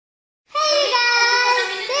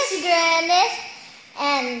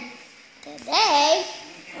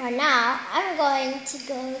now, I'm going to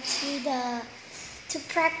go to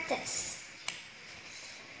practice.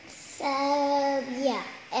 So yeah,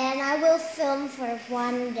 and I will film for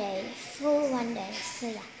one day, full one day. So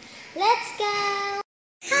yeah, let's go.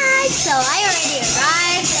 Hi, so I already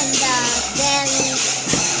arrived in the dance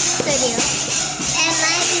studio, and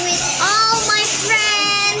I'm with all my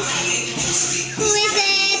friends. Who is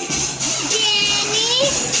it?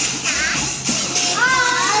 Jeanice, Jesslyn, and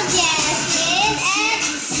alda.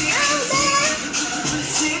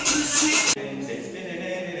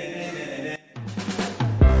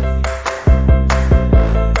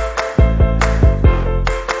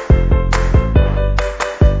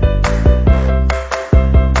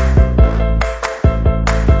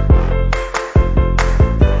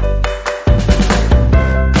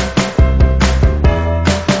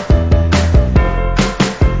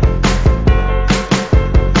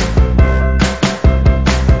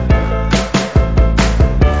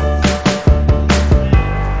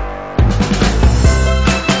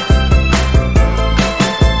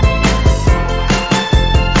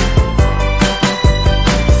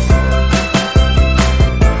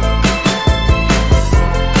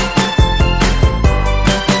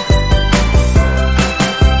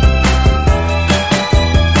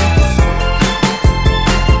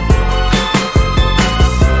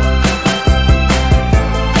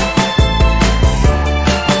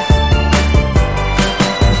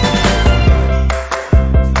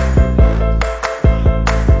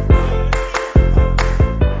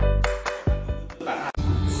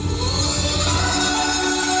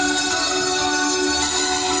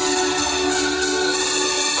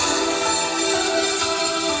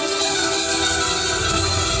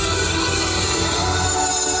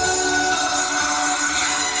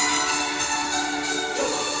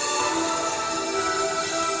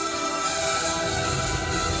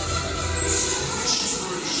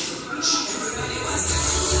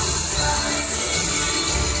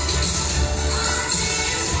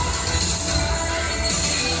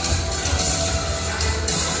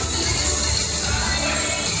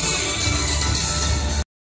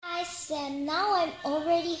 And now I'm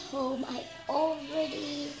already home. I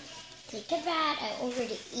already take a bath. I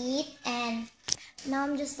already eat, and now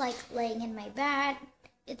I'm just like laying in my bed.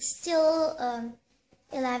 It's still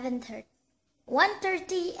 11:30,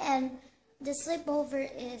 1:30, and the sleepover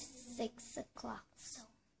is 6 o'clock. So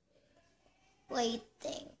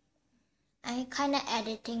waiting. I'm kind of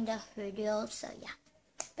editing the video, so yeah.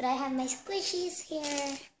 But I have my squishies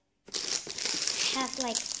here. I have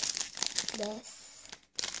like this.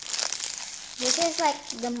 This is like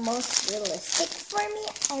the most realistic for me.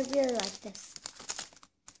 I really like this.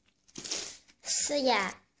 So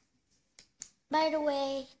yeah. By the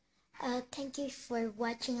way, thank you for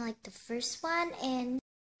watching like the first one. And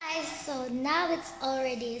guys, so now it's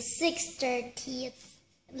already 6:30. It's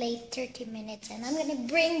late 30 minutes, and I'm gonna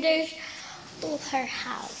bring her to her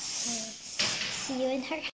house. See you in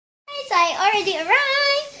her house. Guys, I already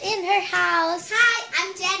arrived in her house. Hi,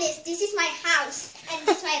 I'm Janice. This is my house, and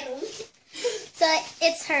this is my room. So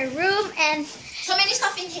it's her room, and So many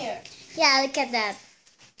stuff in here. yeah, look at that.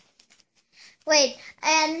 Wait,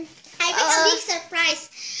 and I got a big surprise.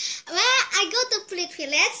 Well, I go to Fleet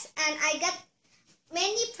Village and I got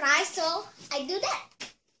many prize, so I do that.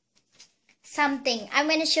 something I'm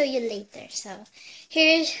gonna show you later. So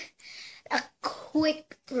here's a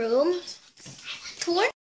quick room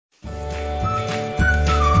tour.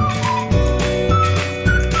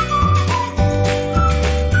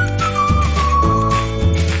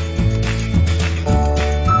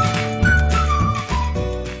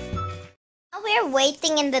 We're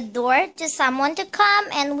waiting in the door to someone to come,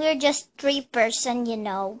 and we're just 3 person, you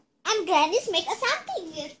know. And Granny's make us something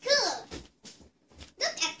really cool.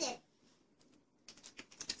 Look at it.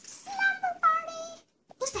 Slumber party.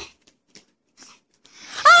 What's that?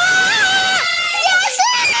 Ah!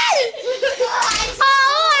 Jesslyn!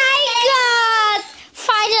 Oh my God!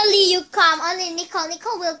 Finally you come. Only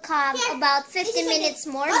Nicole will come Yeah, about 15 minutes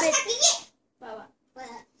more. But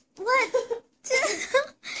what?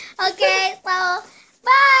 Okay, so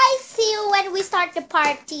bye. See you when we start the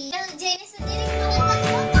party.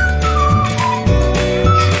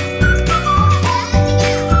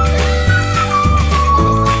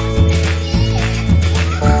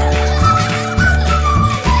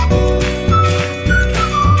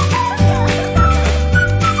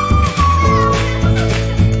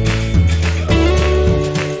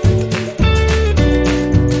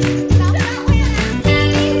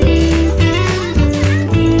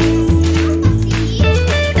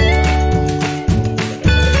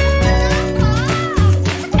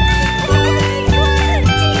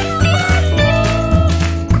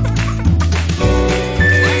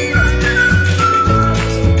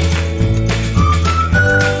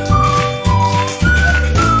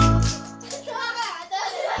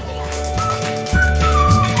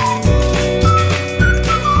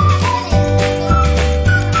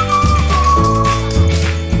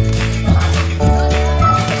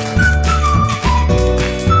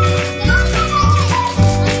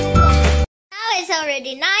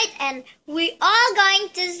 already night and we all going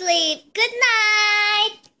to sleep. Good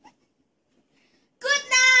night. Good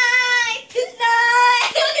night. Good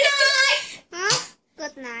night. Good night. Huh?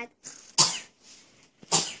 Good night.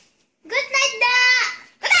 Good night, Da.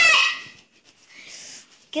 Good night.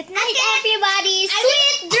 Good night, everybody.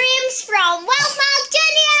 Sweet dreams from Wildmouth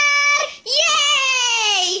Junior.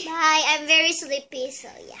 Yay! Bye. I'm very sleepy, so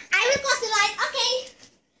yeah. I will close the light. Okay.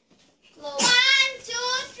 Close. 1, 2,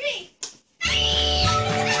 3.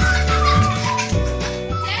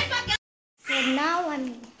 So now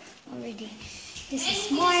I'm already. This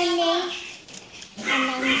is morning,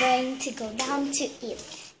 and I'm going to go down to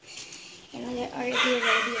eat. And we're already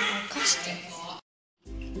ready in our costumes.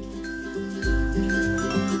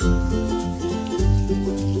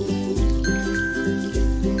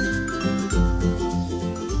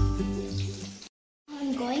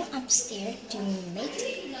 I'm going upstairs to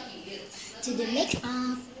do the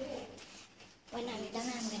makeup. When I'm done,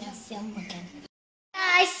 I'm gonna film again.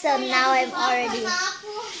 Guys, so now I'm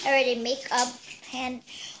already make up, and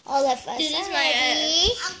all of us This is are my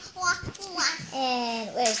ready.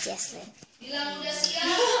 And where's Jesslyn?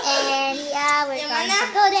 And yeah, we're going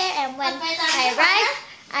to go there, and when I arrive,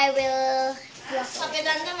 I will vlog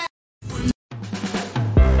it.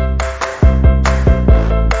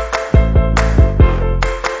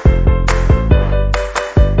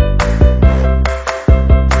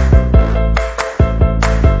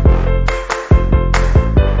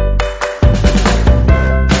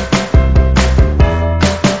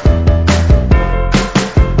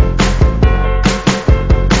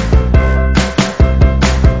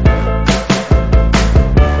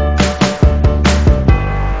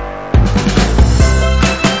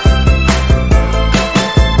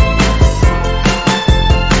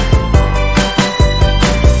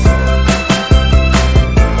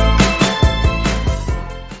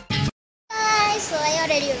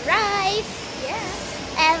 Arrived. Yeah.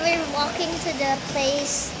 And we're walking to the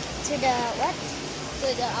place, to the what?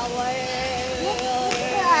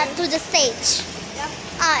 To the stage. Yep.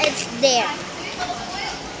 It's there.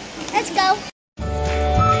 Let's go.